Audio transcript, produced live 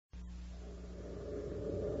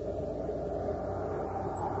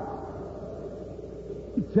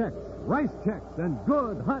Chex, Rice Chex, and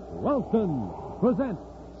Good Hot Welton present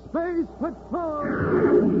Space Patrol!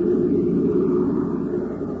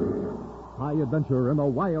 High adventure in the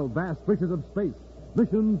wild, vast reaches of space.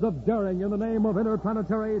 Missions of daring in the name of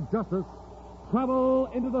interplanetary justice. Travel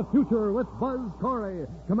into the future with Buzz Corey,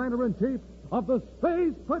 Commander-in-Chief of the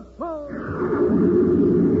Space Patrol!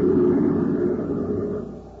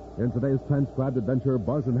 In today's transcribed adventure,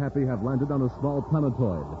 Buzz and Happy have landed on a small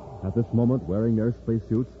planetoid. At this moment, wearing their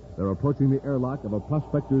spacesuits, they're approaching the airlock of a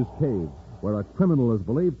prospector's cave, where a criminal is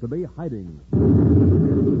believed to be hiding.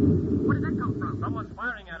 Where did that come from? Someone's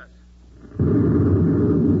firing at us.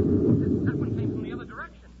 That one came from the other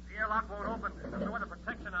direction. The airlock won't open. There's no other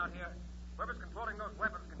protection out here. Whoever's controlling those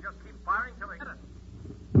weapons can just keep firing till they hit us.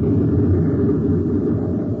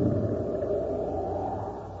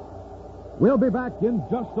 We'll be back in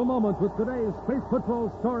just a moment with today's Space Patrol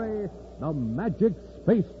story, The Magic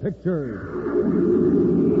Space Pictures.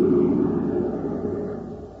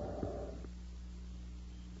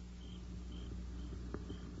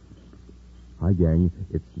 Hi, gang.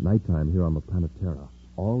 It's nighttime here on the Planetara.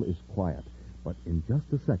 All is quiet. But in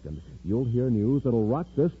just a second, you'll hear news that'll rock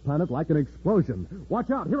this planet like an explosion. Watch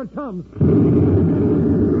out. Here it comes.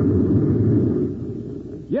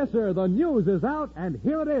 Yes, sir. The news is out, and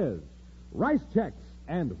here it is. Rice Chex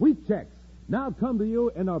and Wheat Chex now come to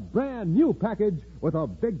you in a brand new package with a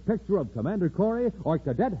big picture of Commander Corey or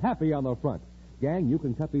Cadet Happy on the front. Gang, you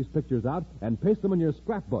can cut these pictures out and paste them in your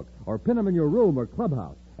scrapbook or pin them in your room or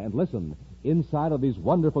clubhouse. And listen, inside of these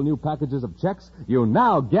wonderful new packages of Chex, you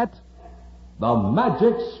now get the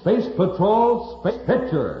Magic Space Patrol Space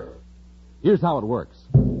Picture. Here's how it works.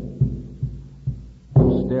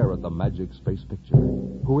 You stare at the Magic Space Picture.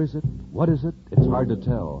 Who is it? What is it? It's hard to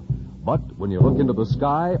tell. But when you look into the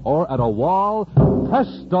sky or at a wall,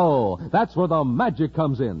 presto! That's where the magic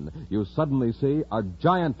comes in. You suddenly see a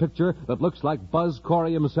giant picture that looks like Buzz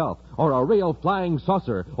Corey himself, or a real flying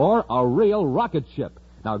saucer, or a real rocket ship.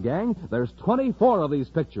 Now, gang, there's 24 of these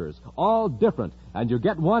pictures, all different, and you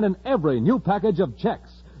get one in every new package of Chex.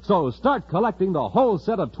 So start collecting the whole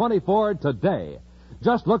set of 24 today.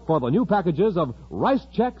 Just look for the new packages of Rice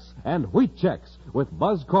Chex and Wheat Chex with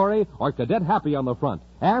Buzz Corey or Cadet Happy on the front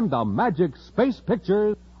and the Magic Space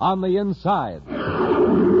Pictures on the inside.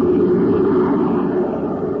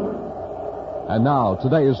 And now,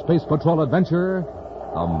 today's Space Patrol adventure,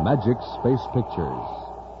 the Magic Space Pictures.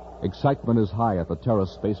 Excitement is high at the Terra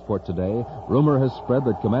spaceport today. Rumor has spread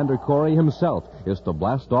that Commander Corey himself is to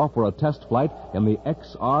blast off for a test flight in the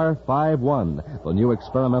XR-51, the new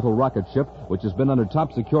experimental rocket ship which has been under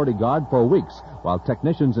top security guard for weeks while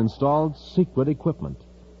technicians installed secret equipment.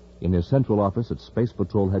 In his central office at Space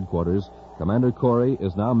Patrol headquarters, Commander Corey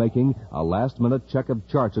is now making a last-minute check of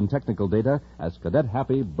charts and technical data as Cadet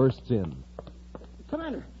Happy bursts in.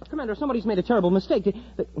 Commander, somebody's made a terrible mistake.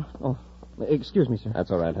 Excuse me, sir. That's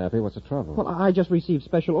all right, Happy. What's the trouble? Well, I just received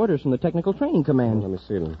special orders from the Technical Training Command. Let me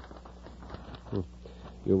see them.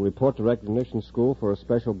 You'll report to Recognition School for a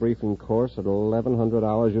special briefing course at 1100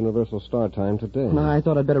 hours Universal Start Time today. No, I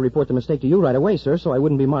thought I'd better report the mistake to you right away, sir, so I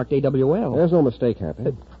wouldn't be marked AWL. There's no mistake,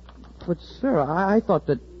 Happy. But, sir, I thought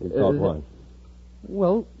that... You thought what?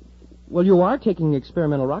 Well, you are taking the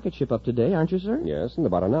experimental rocket ship up today, aren't you, sir? Yes, in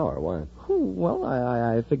about an hour. Why? Well,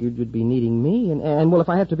 I figured you'd be needing me, and well, if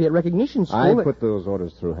I have to be at Recognition School... I put those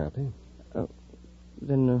orders through, Happy.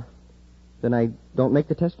 Then I don't make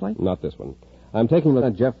the test flight? Not this one. I'm taking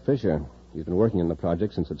Lieutenant Jeff Fisher. He's been working on the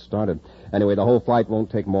project since it started. Anyway, the whole flight won't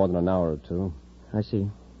take more than an hour or two. I see.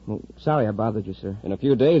 Well, sorry I bothered you, sir. In a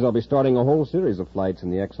few days, I'll be starting a whole series of flights in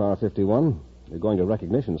the XR-51. You're going to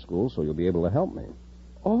Recognition School, so you'll be able to help me.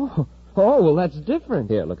 Oh, well, that's different.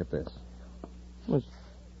 Here, look at this. Well, it's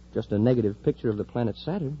just a negative picture of the planet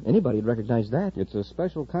Saturn. Anybody'd recognize that. It's a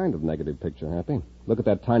special kind of negative picture, Happy. Look at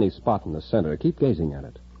that tiny spot in the center. Keep gazing at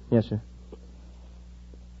it. Yes, sir.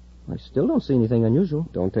 I still don't see anything unusual.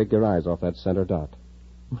 Don't take your eyes off that center dot.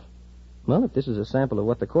 Well, if this is a sample of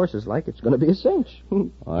what the course is like, it's going to be a cinch.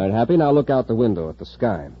 All right, Happy, now look out the window at the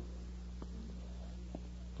sky.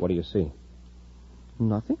 What do you see?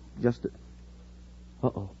 Nothing. Just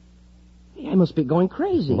Uh-oh. I must be going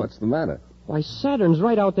crazy. What's the matter? Why, Saturn's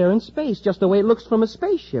right out there in space, just the way it looks from a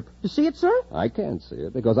spaceship. You see it, sir? I can't see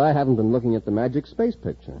it because I haven't been looking at the Magic Space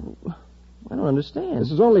Picture. I don't understand.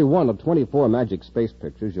 This is only one of 24 Magic Space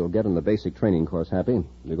Pictures you'll get in the basic training course, Happy.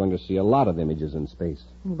 You're going to see a lot of images in space.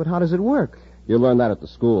 But how does it work? You'll learn that at the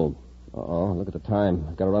school. Uh-oh, look at the time.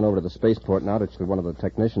 I've got to run over to the spaceport now to check with one of the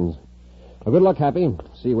technicians. Well, good luck, Happy.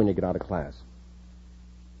 See you when you get out of class.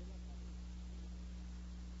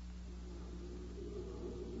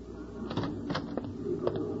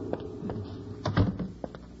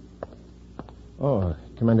 Oh,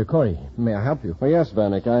 Commander Corey, may I help you? Oh, yes,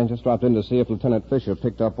 Vanek. I just dropped in to see if Lieutenant Fisher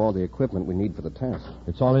picked up all the equipment we need for the test.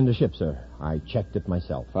 It's all in the ship, sir. I checked it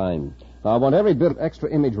myself. Fine. I want every bit of extra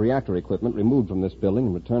image reactor equipment removed from this building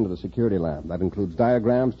and returned to the security lab. That includes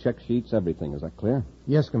diagrams, check sheets, everything. Is that clear?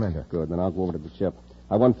 Yes, Commander. Good. Then I'll go over to the ship.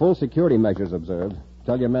 I want full security measures observed.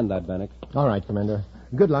 Tell your men that, Vanek. All right, Commander.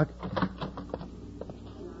 Good luck.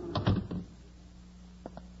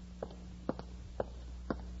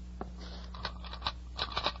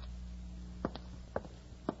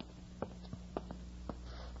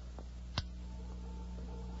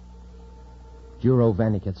 Juro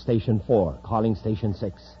Vanek at Station 4, calling Station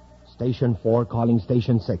 6. Station 4, calling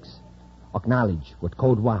Station 6. Acknowledge with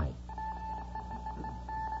Code Y.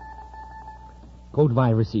 Code Y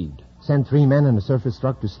received. Send 3 men and a surface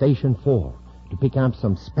truck to Station 4 to pick up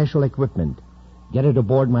some special equipment. Get it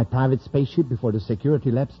aboard my private spaceship before the security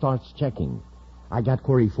lab starts checking. I got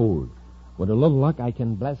Corey fooled. With a little luck, I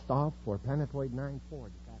can blast off for Planetoid 9-4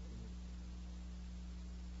 this afternoon.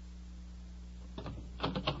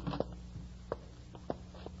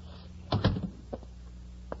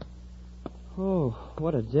 Oh,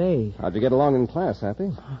 what a day. How'd you get along in class,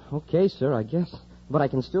 Happy? Okay, sir, I guess. But I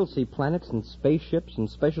can still see planets and spaceships and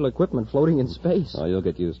special equipment floating in space. Oh, you'll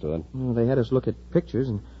get used to it. Well, they had us look at pictures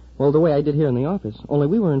and, well, the way I did here in the office. Only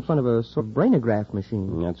we were in front of a sort of brainograph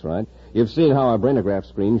machine. That's right. You've seen how our brainograph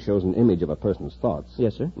screen shows an image of a person's thoughts.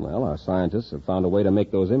 Yes, sir. Well, our scientists have found a way to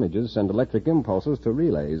make those images send electric impulses to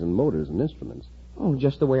relays and motors and instruments. Oh,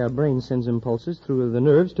 just the way our brain sends impulses through the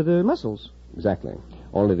nerves to the muscles. Exactly.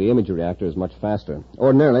 Only the image reactor is much faster.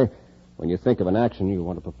 Ordinarily, when you think of an action you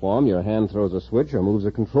want to perform, your hand throws a switch or moves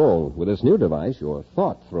a control. With this new device, your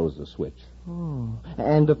thought throws the switch. Oh.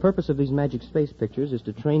 And the purpose of these magic space pictures is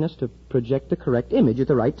to train us to project the correct image at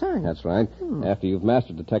the right time. That's right. After you've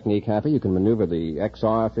mastered the technique, Happy, you can maneuver the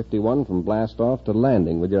XR-51 from blast-off to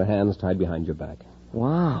landing with your hands tied behind your back.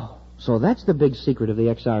 Wow. So that's the big secret of the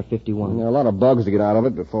XR-51. There are a lot of bugs to get out of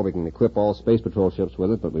it before we can equip all Space Patrol ships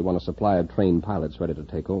with it, but we want a supply of trained pilots ready to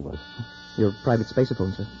take over. Your private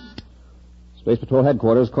spaceophone, sir. Space Patrol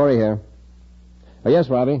headquarters, Corey here. Oh, yes,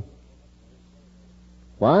 Robbie.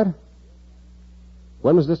 What?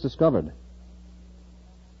 When was this discovered?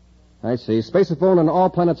 I see. Spaceophone and all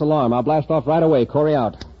planets alarm. I'll blast off right away. Corey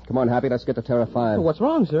out. Come on, Happy, let's get to Terra 5. Oh, what's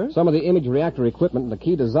wrong, sir? Some of the image reactor equipment and the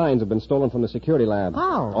key designs have been stolen from the security lab.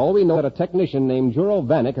 How? All we know is that a technician named Juro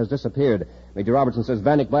Vanek has disappeared. Major Robertson says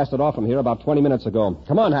Vanek blasted off from here about 20 minutes ago.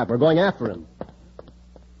 Come on, Hap, we're going after him.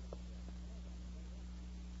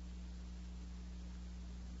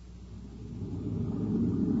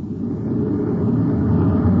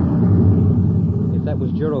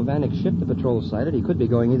 Juro Vanek's ship the patrol sighted, he could be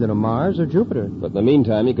going either to Mars or Jupiter. But in the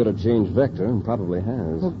meantime, he could have changed vector, and probably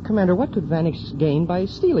has. Well, Commander, what could Vanek gain by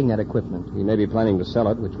stealing that equipment? He may be planning to sell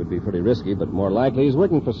it, which would be pretty risky, but more likely he's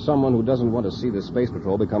working for someone who doesn't want to see the Space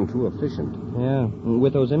Patrol become too efficient. Yeah, and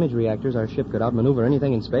with those image reactors, our ship could outmaneuver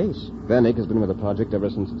anything in space. Vanek has been with the project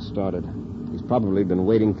ever since it started. He's probably been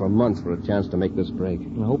waiting for months for a chance to make this break.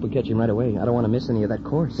 I hope we catch him right away. I don't want to miss any of that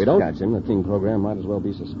course. If we don't catch him, the training program might as well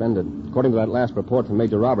be suspended. According to that last report from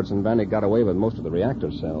Major Robertson, Vanek got away with most of the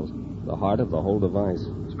reactor cells, the heart of the whole device.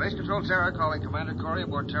 Space Control Terra calling Commander Corey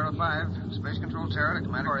aboard Terra 5. Space Control Terra to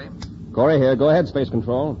Commander Corey. Corey here. Go ahead, Space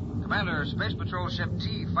Control. Commander, Space Patrol Ship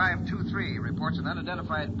T-523 reports an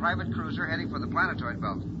unidentified private cruiser heading for the planetoid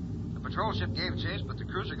belt. The patrol ship gave chase, but the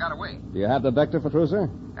cruiser got away. Do you have the vector for cruiser?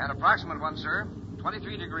 An approximate one, sir.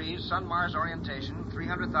 23 degrees, Sun-Mars orientation,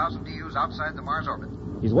 300,000 DUs outside the Mars orbit.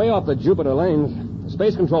 He's way off the Jupiter lanes.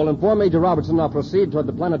 Space Control, inform Major Robertson. I'll proceed toward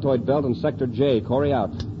the planetoid belt in Sector J. Corey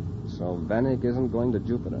out. So Vanek isn't going to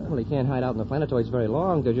Jupiter. Well, he can't hide out in the planetoids very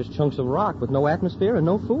long. They're just chunks of rock with no atmosphere and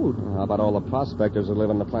no food. How about all the prospectors who live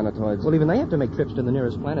on the planetoids? Well, even they have to make trips to the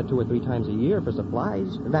nearest planet 2 or 3 times a year for supplies.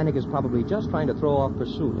 Vanek is probably just trying to throw off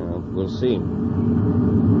pursuit. Yeah, we'll see.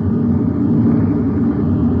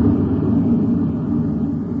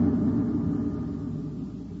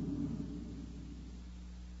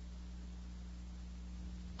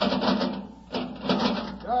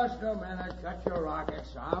 Just a minute. Cut your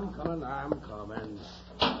rockets. I'm coming.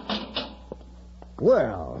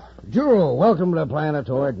 Well, Juro, welcome to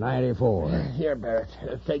Planetoid 94. Here, Barrett.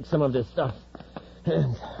 Take some of this stuff.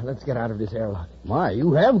 And let's get out of this airlock. My,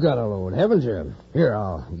 you have got a load, haven't you? Here,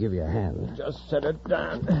 I'll give you a hand. Just set it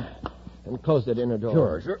down. And close that inner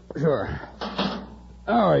door. Sure.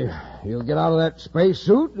 Oh, you'll get out of that space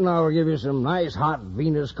suit, and I'll give you some nice hot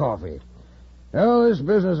Venus coffee. Well, this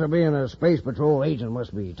business of being a Space Patrol agent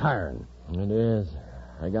must be tiring. It is.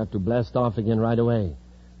 I got to blast off again right away.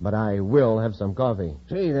 But I will have some coffee.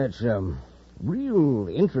 See, that's real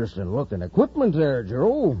interesting-looking equipment there,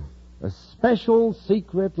 Joe. A special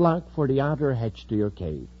secret lock for the outer hatch to your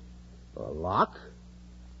cave. A lock?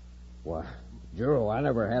 Why, Joe, I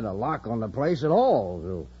never had a lock on the place at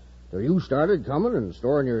all. So you started coming and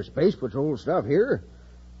storing your Space Patrol stuff here?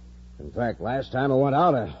 In fact, last time I went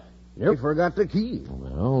out, I nearly forgot the key.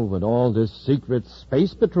 Well, with all this secret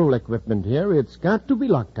Space Patrol equipment here, it's got to be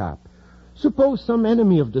locked up. Suppose some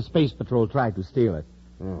enemy of the Space Patrol tried to steal it.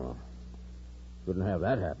 Oh. Couldn't have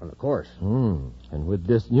that happen, of course. And with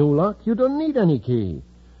this new lock, you don't need any key.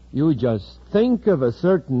 You just think of a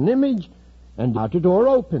certain image, and the outer door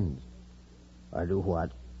opens. I do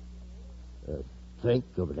what? Think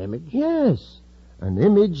of an image? Yes, an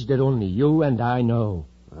image that only you and I know.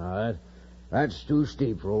 That's too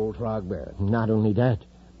steep for old Frog Barrett. Not only that,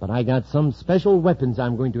 but I got some special weapons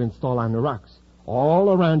I'm going to install on the rocks, all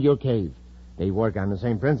around your cave. They work on the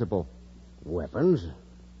same principle. Weapons?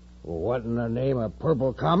 Well, what in the name of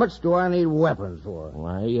purple comets do I need weapons for?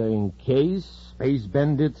 Why, in case space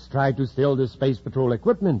bandits try to steal the Space Patrol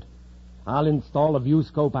equipment, I'll install a view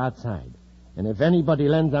scope outside. And if anybody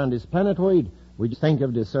lands on this planetoid, we just think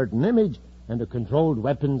of this certain image, and the controlled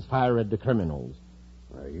weapons fire at the criminals.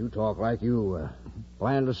 You talk like you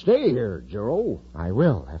plan to stay here, Joe. I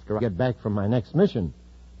will, after I get back from my next mission.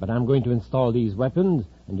 But I'm going to install these weapons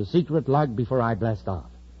and the secret lock before I blast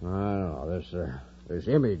off. I don't know, this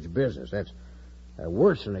image business, that's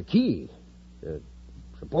worse than a key.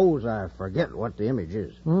 Suppose I forget what the image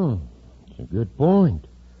is. It's a good point.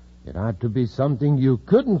 It ought to be something you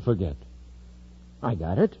couldn't forget. I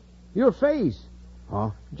got it. Your face.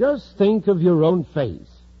 Huh? Just think of your own face.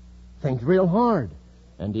 Think real hard,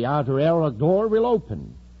 and the outer airlock door will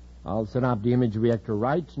open. I'll set up the image reactor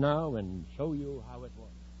right now and show you how it works.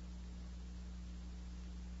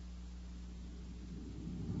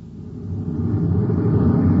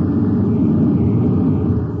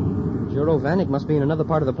 Juro Vanek must be in another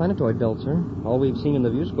part of the planetoid belt, sir. All we've seen in the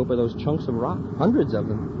viewscope are those chunks of rock. Hundreds of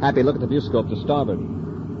them. Happy, look at the viewscope to starboard.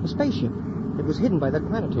 A spaceship. It was hidden by that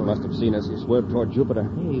planetoid. He must have seen us. He swerved toward Jupiter.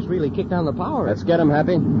 Hey, he's really kicked down the power. Let's get him,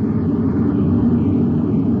 Happy.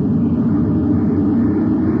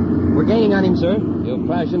 We're gaining on him, sir. He'll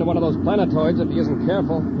crash into one of those planetoids if he isn't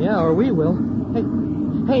careful. Yeah, or we will.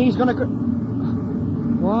 Hey, he's gonna...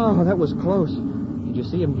 Wow, that was close. Did you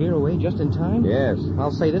see him veer away just in time? Yes.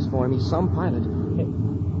 I'll say this for him. He's some pilot.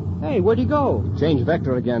 Hey, where'd he go? Change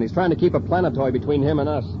vector again. He's trying to keep a planetoid between him and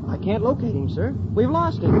us. I can't locate him, sir. We've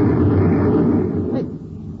lost him. Hey,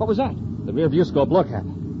 what was that? The rear viewscope, look,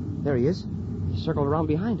 Happy. There he is. He circled around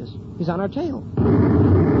behind us. He's on our tail.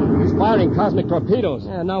 He's firing cosmic torpedoes.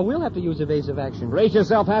 Yeah, now we'll have to use evasive action. Brace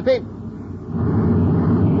yourself, Happy.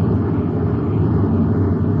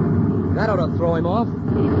 That ought to throw him off.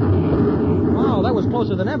 Wow, that was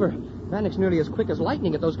closer than ever. Vanek's nearly as quick as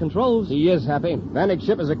lightning at those controls. He is, Happy. Vanek's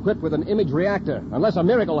ship is equipped with an image reactor. Unless a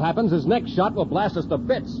miracle happens, his next shot will blast us to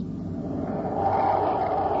bits.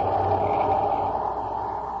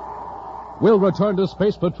 We'll return to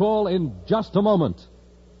Space Patrol in just a moment.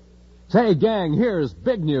 Say, gang, here's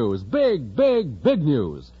big news. Big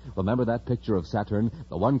news. Remember that picture of Saturn,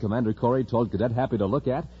 the one Commander Corey told Cadet Happy to look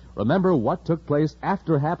at? Remember what took place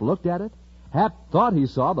after Hap looked at it? Hap thought he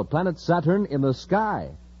saw the planet Saturn in the sky.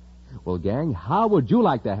 Well, gang, how would you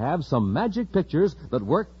like to have some magic pictures that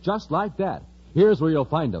work just like that? Here's where you'll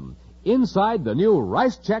find them. Inside the new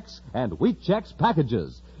Rice Chex and Wheat Chex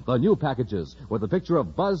packages. The new packages with a picture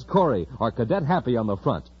of Buzz Corey or Cadet Happy on the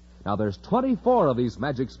front. Now, there's 24 of these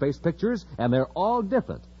magic space pictures, and they're all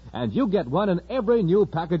different. And you get one in every new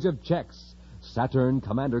package of Chex. Saturn,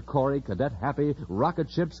 Commander Corey, Cadet Happy,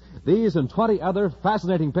 rocket ships, these and 20 other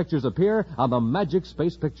fascinating pictures appear on the Magic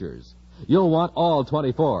Space Pictures. You'll want all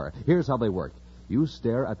 24. Here's how they work. You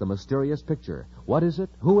stare at the mysterious picture. What is it?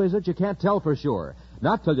 Who is it? You can't tell for sure.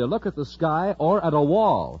 Not till you look at the sky or at a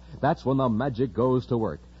wall. That's when the magic goes to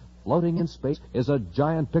work. Floating in space is a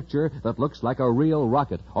giant picture that looks like a real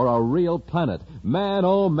rocket or a real planet. Man,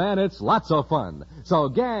 oh man, it's lots of fun. So,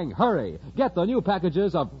 gang, hurry. Get the new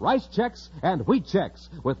packages of Rice Chex and Wheat Chex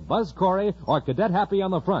with Buzz Corey or Cadet Happy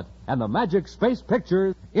on the front and the Magic Space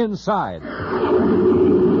Pictures inside.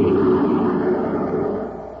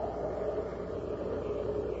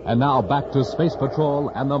 And now back to Space Patrol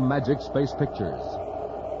and the Magic Space Pictures.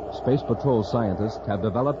 Space Patrol scientists have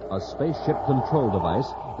developed a spaceship control device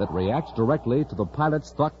that reacts directly to the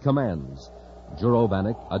pilot's thought commands. Juro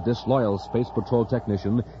Vanek, a disloyal Space Patrol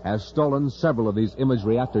technician, has stolen several of these image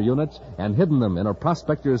reactor units and hidden them in a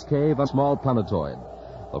prospector's cave on a small planetoid.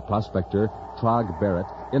 The prospector, Trog Barrett,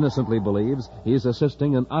 innocently believes he's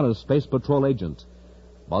assisting an honest Space Patrol agent.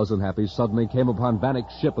 Buzz and Happy suddenly came upon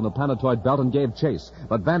Vanek's ship in the planetoid belt and gave chase.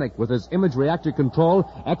 But Vanek, with his image reactor control,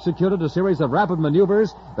 executed a series of rapid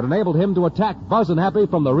maneuvers that enabled him to attack Buzz and Happy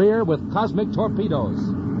from the rear with cosmic torpedoes.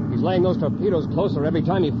 He's laying those torpedoes closer every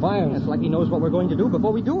time he fires. It's like he knows what we're going to do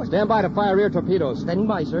before we do it. Stand by to fire rear torpedoes. Standing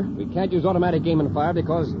by, sir. We can't use automatic aim and fire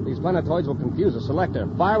because these planetoids will confuse the selector.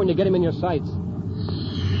 Fire when you get him in your sights.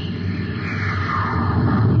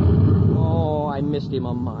 Oh, I missed him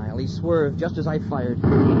a mile. He swerved just as I fired.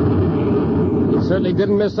 He certainly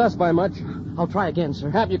didn't miss us by much. I'll try again, sir.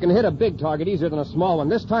 Hap, you can hit a big target easier than a small one.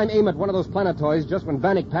 This time, aim at one of those planetoids just when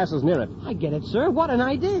Vanek passes near it. I get it, sir. What an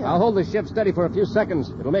idea. I'll hold the ship steady for a few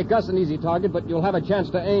seconds. It'll make us an easy target, but you'll have a chance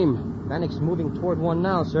to aim. Vanek's moving toward one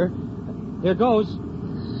now, sir. Here goes.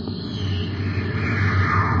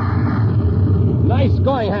 Nice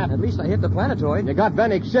going, Hap. At least I hit the planetoid. You got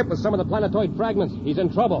Vanek's ship with some of the planetoid fragments. He's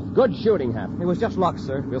in trouble. Good shooting, Hap. It was just luck,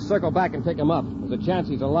 sir. We'll circle back and pick him up. There's a chance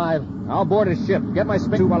he's alive. I'll board his ship. Get my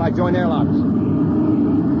spacesuit while I join airlocks.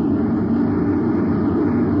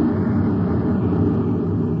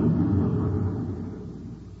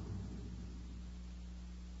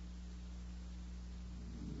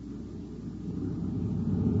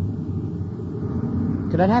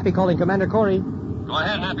 Cadet Happy calling Commander Corey. Go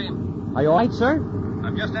ahead, Happy. Are you all right, sir?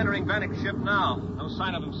 I'm just entering Vanek's ship now. No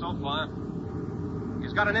sign of him so far.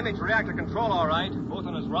 He's got an image reactor control, all right, both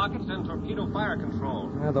on his rockets and torpedo fire control.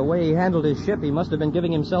 The way he handled his ship, he must have been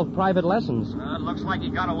giving himself private lessons. It looks like he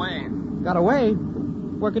got away. Got away?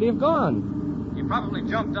 Where could he have gone? He probably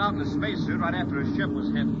jumped out in his spacesuit right after his ship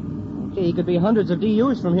was hit. Okay, he could be hundreds of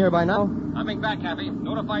DUs from here by now. Coming back, Happy.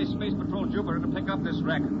 Notify Space Patrol Jupiter to pick up this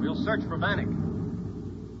wreck. We'll search for Vanek.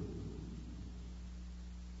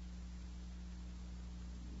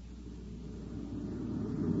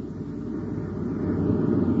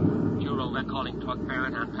 We're calling Truck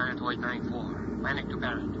Barrett on Planetoid 9-4. Vanek to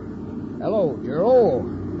Barrett. Hello,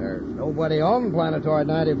 Juro. There's nobody on Planetoid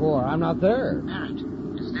 94. I'm not there. Barrett,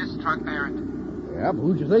 is this Truck Barrett? Yep,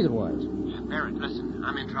 who'd you think it was? Barrett, listen,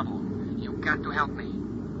 I'm in trouble. You've got to help me.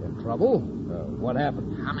 In trouble? What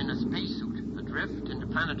happened? I'm in a spacesuit, adrift in the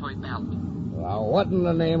planetoid belt. Well, what in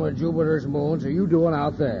the name of Jupiter's moons are you doing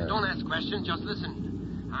out there? Don't ask questions, just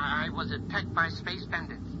listen. I was attacked by space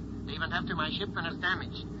bandits. They went after my ship and it's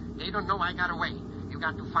damaged. They don't know I got away. You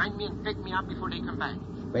got to find me and pick me up before they come back.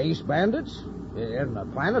 Space bandits? In the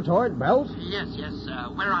planetoid belt? Yes.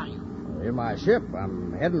 Where are you? In my ship.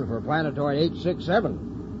 I'm heading for planetoid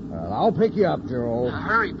 867. I'll pick you up, Juro.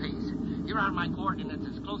 Hurry, please. Here are my coordinates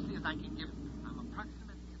as closely as I can give them. I'm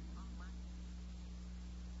approximately at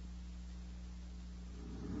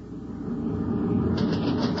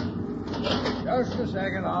 12 miles. Just a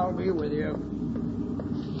second. I'll be with you.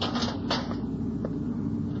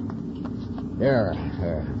 There.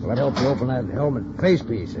 Let me help you open that helmet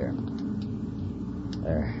facepiece there.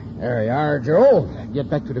 There you are, Joe. Get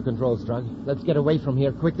back to the controls, Strug. Let's get away from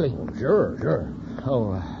here quickly. Oh, sure.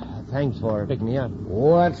 Oh, thanks for picking me up.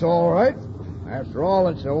 Oh, that's all right. After all,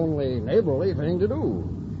 it's the only neighborly thing to do.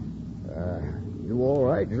 You all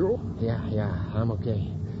right, Joe? Yeah, I'm okay.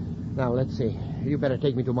 Now, let's see. You better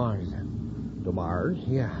take me to Mars. To Mars?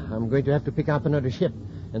 Yeah, I'm going to have to pick up another ship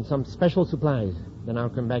and some special supplies. Then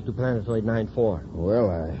I'll come back to Planetoid 9-4.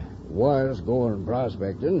 Well, I was going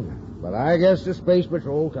prospecting, but I guess the Space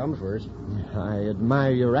Patrol comes first. I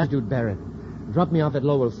admire your attitude, Barrett. Drop me off at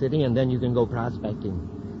Lowell City, and then you can go prospecting.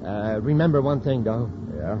 Remember one thing, though.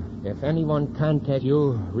 Yeah? If anyone contacts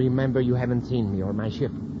you, remember you haven't seen me or my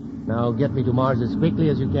ship. Now get me to Mars as quickly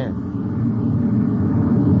as you can.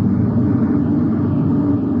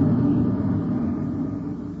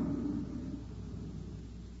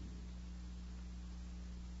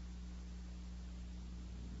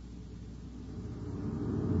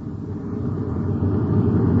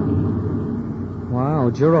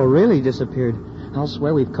 Juro really disappeared. I'll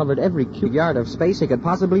swear we've covered every cubic yard of space he could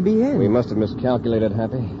possibly be in. We must have miscalculated,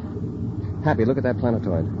 Happy. Happy, look at that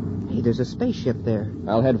planetoid. Hey, there's a spaceship there.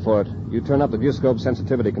 I'll head for it. You turn up the viewscope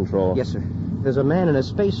sensitivity control. Yes, sir. There's a man in a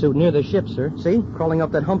spacesuit near the ship, sir. See? Crawling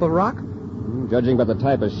up that hump of rock. Judging by the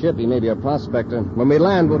type of ship, he may be a prospector. When we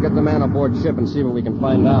land, we'll get the man aboard ship and see what we can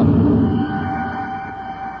find out.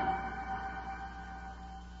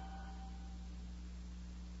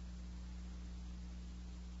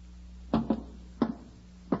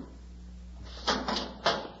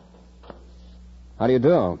 How do you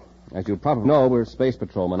do? As you probably know, we're space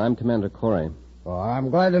patrolmen. I'm Commander Corey. Well,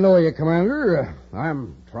 I'm glad to know you, Commander.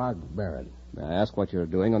 I'm Trog Barrett. May I ask what you're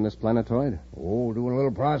doing on this planetoid? Oh, doing a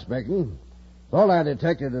little prospecting. Thought I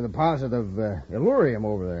detected a deposit of Illurium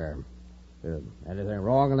over there. Anything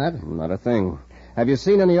wrong in that? Not a thing. Have you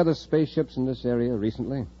seen any other spaceships in this area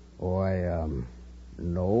recently?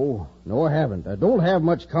 No. No, I haven't. I don't have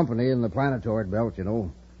much company in the planetoid belt, you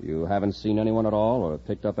know. You haven't seen anyone at all or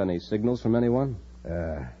picked up any signals from anyone?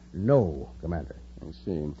 No, Commander. I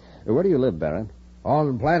see. Where do you live, Barrett?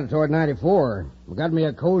 On Planetoid 94. I've got me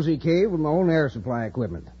a cozy cave with my own air supply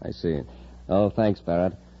equipment. I see. Oh, thanks,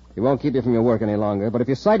 Barrett. We won't keep you from your work any longer, but if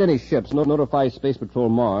you sight any ships, notify Space Patrol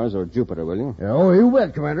Mars or Jupiter, will you? Oh, you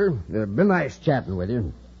bet, Commander. It's been nice chatting with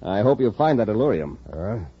you. I hope you'll find that Allurium.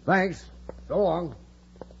 Thanks. So long.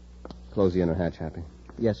 Close the inner hatch, Happy.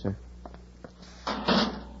 Yes, sir.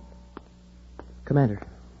 Commander,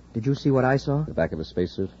 did you see what I saw? The back of a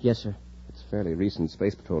spacesuit? Yes, sir. It's a fairly recent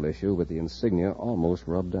Space Patrol issue with the insignia almost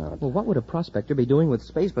rubbed out. Well, what would a prospector be doing with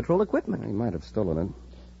Space Patrol equipment? He might have stolen it.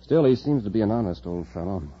 Still, he seems to be an honest old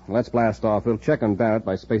fellow. Let's blast off. We'll check on Barrett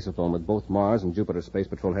by spaceophone with both Mars and Jupiter Space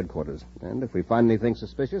Patrol headquarters. And if we find anything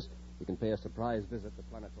suspicious, you can pay a surprise visit to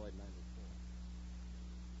Planetoid 94.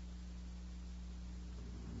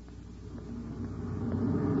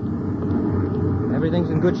 Everything's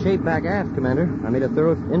in good shape back aft, Commander. I made a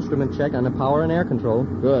thorough instrument check on the power and air control.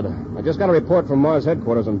 Good. I just got a report from Mars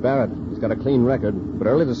headquarters on Barrett. He's got a clean record. But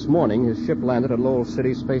early this morning, his ship landed at Lowell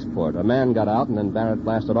City Spaceport. A man got out, and then Barrett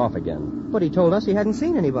blasted off again. But he told us he hadn't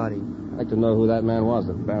seen anybody. I'd like to know who that man was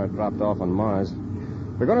that Barrett dropped off on Mars.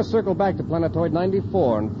 We're going to circle back to Planetoid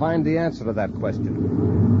 94 and find the answer to that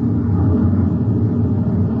question.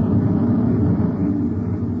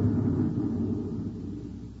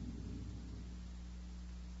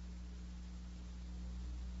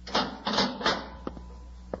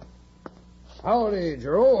 Howdy,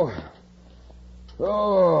 Joe.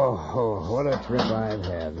 Oh, what a trip I've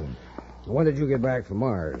had. When did you get back from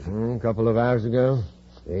Mars? A couple of hours ago.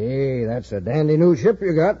 Hey, that's a dandy new ship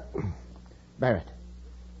you got. Barrett,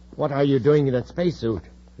 what are you doing in that spacesuit?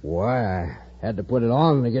 Why, I had to put it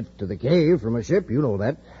on to get to the cave from a ship, you know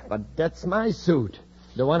that. But that's my suit.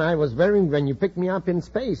 The one I was wearing when you picked me up in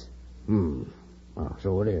space. Oh,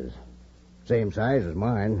 so it is. Same size as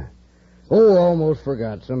mine. Oh, almost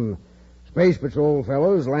forgot. Some Space Patrol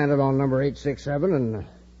fellows landed on number 867 and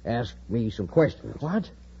asked me some questions. What?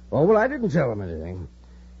 Oh, well, I didn't tell them anything.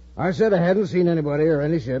 I said I hadn't seen anybody or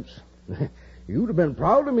any ships. You'd have been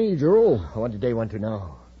proud of me, Joe. What did they want to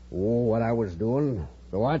know? Oh, what I was doing.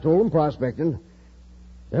 So I told them prospecting.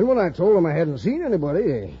 Then when I told them I hadn't seen anybody,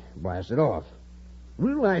 they blasted off.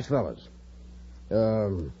 Real nice fellas.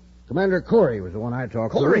 Commander Corey was the one I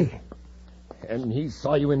talked to. Corey? And he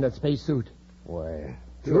saw you in that spacesuit? Why,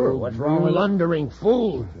 sure. What's wrong with blundering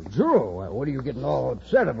fool? Joe, what are you getting all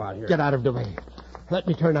upset about here? Get out of the way. Let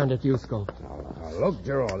me turn on the fusescope. Now, look,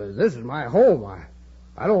 Gerald, this is my home.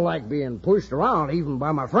 I don't like being pushed around, even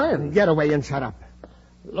by my friends. Get away and shut up.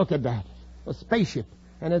 Look at that. A spaceship.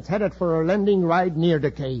 And it's headed for a landing right near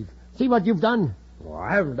the cave. See what you've done? Well,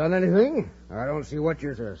 I haven't done anything. I don't see what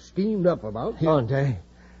you're so steamed up about. Don't I?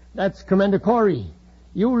 That's Commander Corey.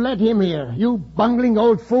 You led him here, you bungling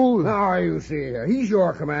old fool. Now, you see, he's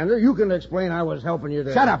your commander. You can explain I was helping you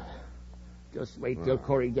to... Shut up. Just wait till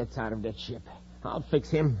Corey gets out of that ship. I'll fix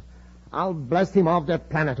him. I'll blast him off that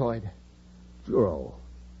planetoid. Joe,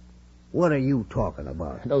 what are you talking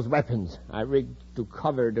about? Those weapons I rigged to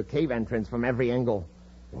cover the cave entrance from every angle.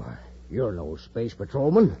 Why, you're no space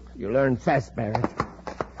patrolman. You learn fast, Barrett.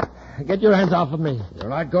 Get your hands off of me. You're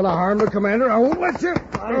not going to harm the commander. I won't let you.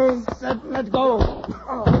 I said let go.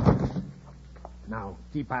 Oh. Now,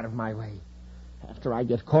 keep out of my way. After I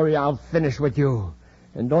get Corey, I'll finish with you.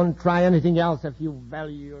 And don't try anything else if you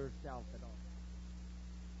value yourself at all.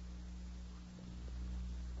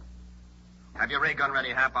 Have your ray gun ready,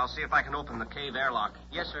 Hap. I'll see if I can open the cave airlock.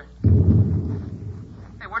 Yes, sir.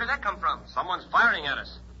 Hey, where did that come from? Someone's firing at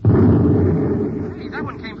us. Hey, that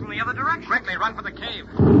one came from the other direction. Quickly, run for the cave.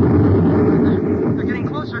 They're getting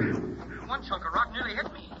closer. One chunk of rock nearly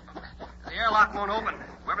hit me. The airlock won't open.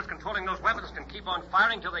 Whoever's controlling those weapons can keep on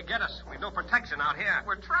firing till they get us. We've no protection out here.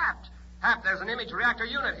 We're trapped. Hap, there's an image reactor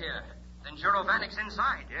unit here. Then Juro Vanic's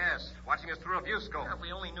inside. Yes, watching us through a viewscope. If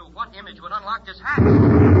we only knew what image would unlock this hatch.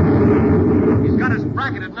 He's got us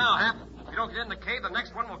bracketed now, Hap. If you don't get in the cave, the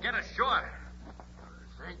next one will get us sure.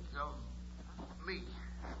 Think of me.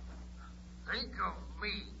 Think of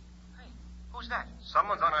me. Hey, who's that?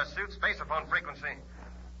 Someone's on our suit spaceophone frequency.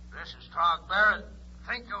 This is Tog Barrett.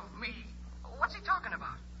 Think of me. What's he talking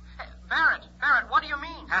about? Hey, Barrett, what do you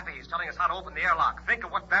mean? Happy, he's telling us how to open the airlock. Think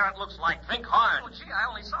of what Barrett looks like. Think hard. Oh, gee, I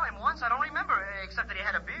only saw him once. I don't remember, except that he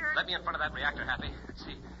had a beard. Let me in front of that reactor, Happy. Let's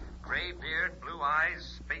see. Gray beard, blue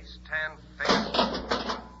eyes, space tan face.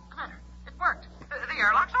 Commander, it worked. The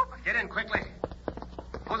airlock's open. Get in quickly.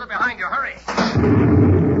 Close it behind you. Hurry.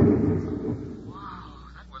 Wow.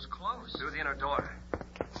 Through the inner door.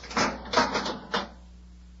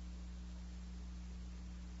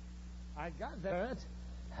 I got that.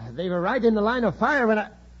 They were right in the line of fire when I...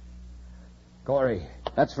 Corey.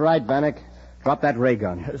 That's right, Bannock. Drop that ray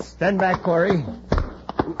gun. Stand back, Corey.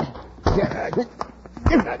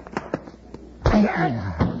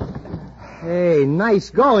 Hey, nice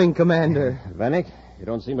going, Commander. Bannock, you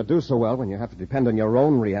don't seem to do so well when you have to depend on your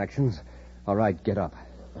own reactions. All right, get up.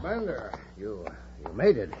 Commander, you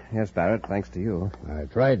made it. Yes, Barrett, thanks to you. I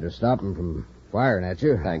tried to stop him from firing at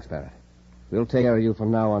you. Thanks, Barrett. We'll take care of you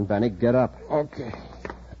from now on, Bannock. Get up. Okay.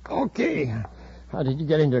 How did you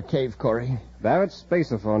get into a cave, Corey? Barrett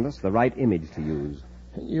Spacer phoned us the right image to use.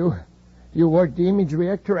 You worked the image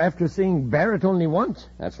reactor after seeing Barrett only once?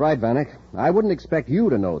 That's right, Bannock. I wouldn't expect you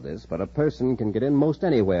to know this, but a person can get in most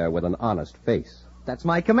anywhere with an honest face. That's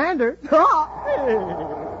my commander.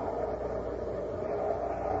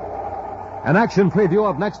 An action preview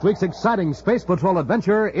of next week's exciting Space Patrol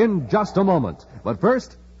adventure in just a moment. But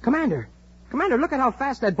first... Commander, look at how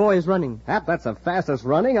fast that boy is running. Hap, that's the fastest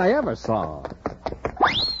running I ever saw.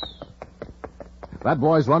 That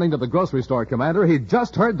boy's running to the grocery store, Commander. He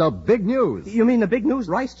just heard the big news. You mean the big news?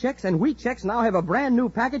 Rice checks and wheat checks now have a brand new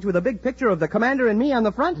package with a big picture of the commander and me on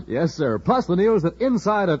the front? Yes, sir. Plus the news that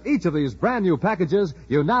inside of each of these brand new packages,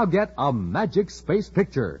 you now get a magic space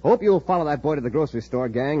picture. Hope you'll follow that boy to the grocery store,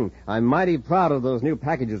 gang. I'm mighty proud of those new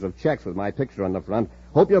packages of checks with my picture on the front.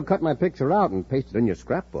 Hope you'll cut my picture out and paste it in your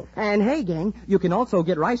scrapbook. And hey, gang, you can also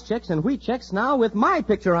get rice checks and wheat checks now with my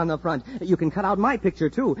picture on the front. You can cut out my picture,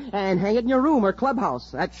 too, and hang it in your room or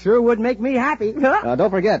clubhouse. That sure would make me happy. Don't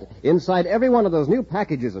forget, inside every one of those new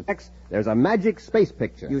packages of checks, there's a magic space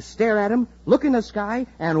picture. You stare at them, look in the sky,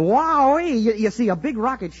 and wowee, you see a big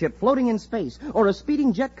rocket ship floating in space, or a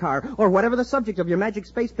speeding jet car, or whatever the subject of your magic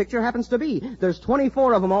space picture happens to be. There's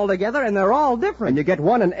 24 of them all together, and they're all different. And you get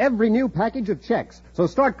one in every new package of checks. So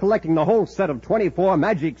start collecting the whole set of 24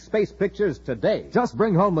 magic space pictures today. Just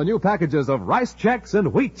bring home the new packages of rice checks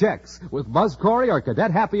and wheat checks with Buzz Corey or Cadet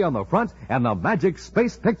Happy on the front and the magic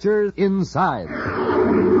space pictures inside.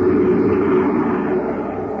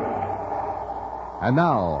 And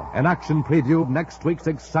now, an action preview of next week's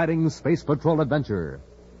exciting Space Patrol adventure.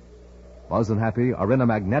 Buzz and Happy are in a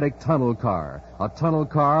magnetic tunnel car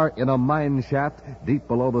in a mine shaft deep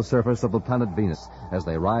below the surface of the planet Venus. As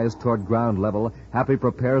they rise toward ground level, Happy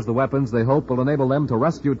prepares the weapons they hope will enable them to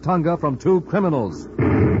rescue Tonga from two criminals.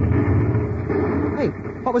 Hey,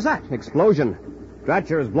 what was that? Explosion.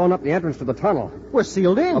 Dratcher has blown up the entrance to the tunnel. We're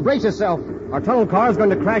sealed in. Oh, brace yourself. Our tunnel car is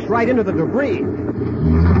going to crash right into the debris.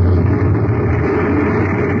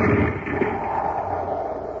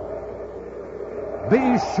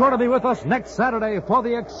 Be sure to be with us next Saturday for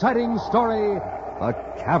the exciting story, The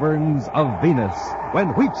Caverns of Venus,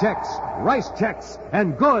 when wheat checks, rice checks,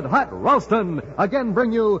 and good hot roastin' again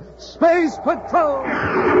bring you Space Patrol!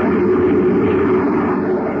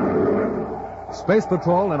 Space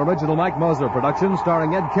Patrol, an original Mike Moser production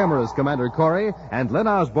starring Ed Kemmer as Commander Corey and Lynn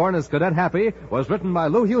Osborne as Cadet Happy, was written by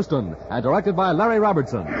Lou Houston and directed by Larry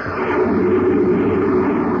Robertson.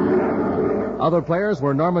 Other players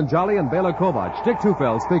were Norman Jolly and Bela Kovac. Dick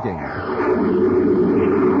Tufeld speaking.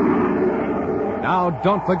 Now,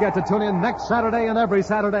 don't forget to tune in next Saturday and every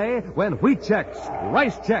Saturday when wheat checks,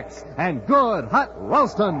 rice checks, and good hot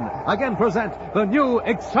roastin' again present the new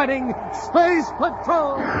exciting Space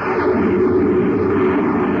Patrol.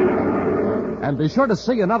 And be sure to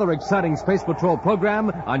see another exciting Space Patrol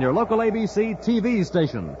program on your local ABC TV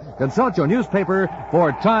station. Consult your newspaper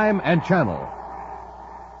for time and channel.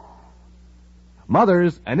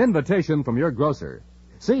 Mothers, an invitation from your grocer.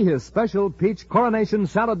 See his special peach coronation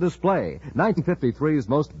salad display, 1953's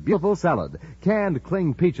most beautiful salad. Canned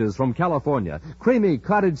cling peaches from California, creamy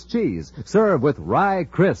cottage cheese, served with rye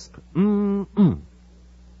crisp.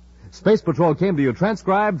 Space Patrol came to you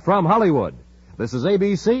transcribed from Hollywood. This is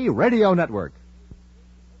ABC Radio Network.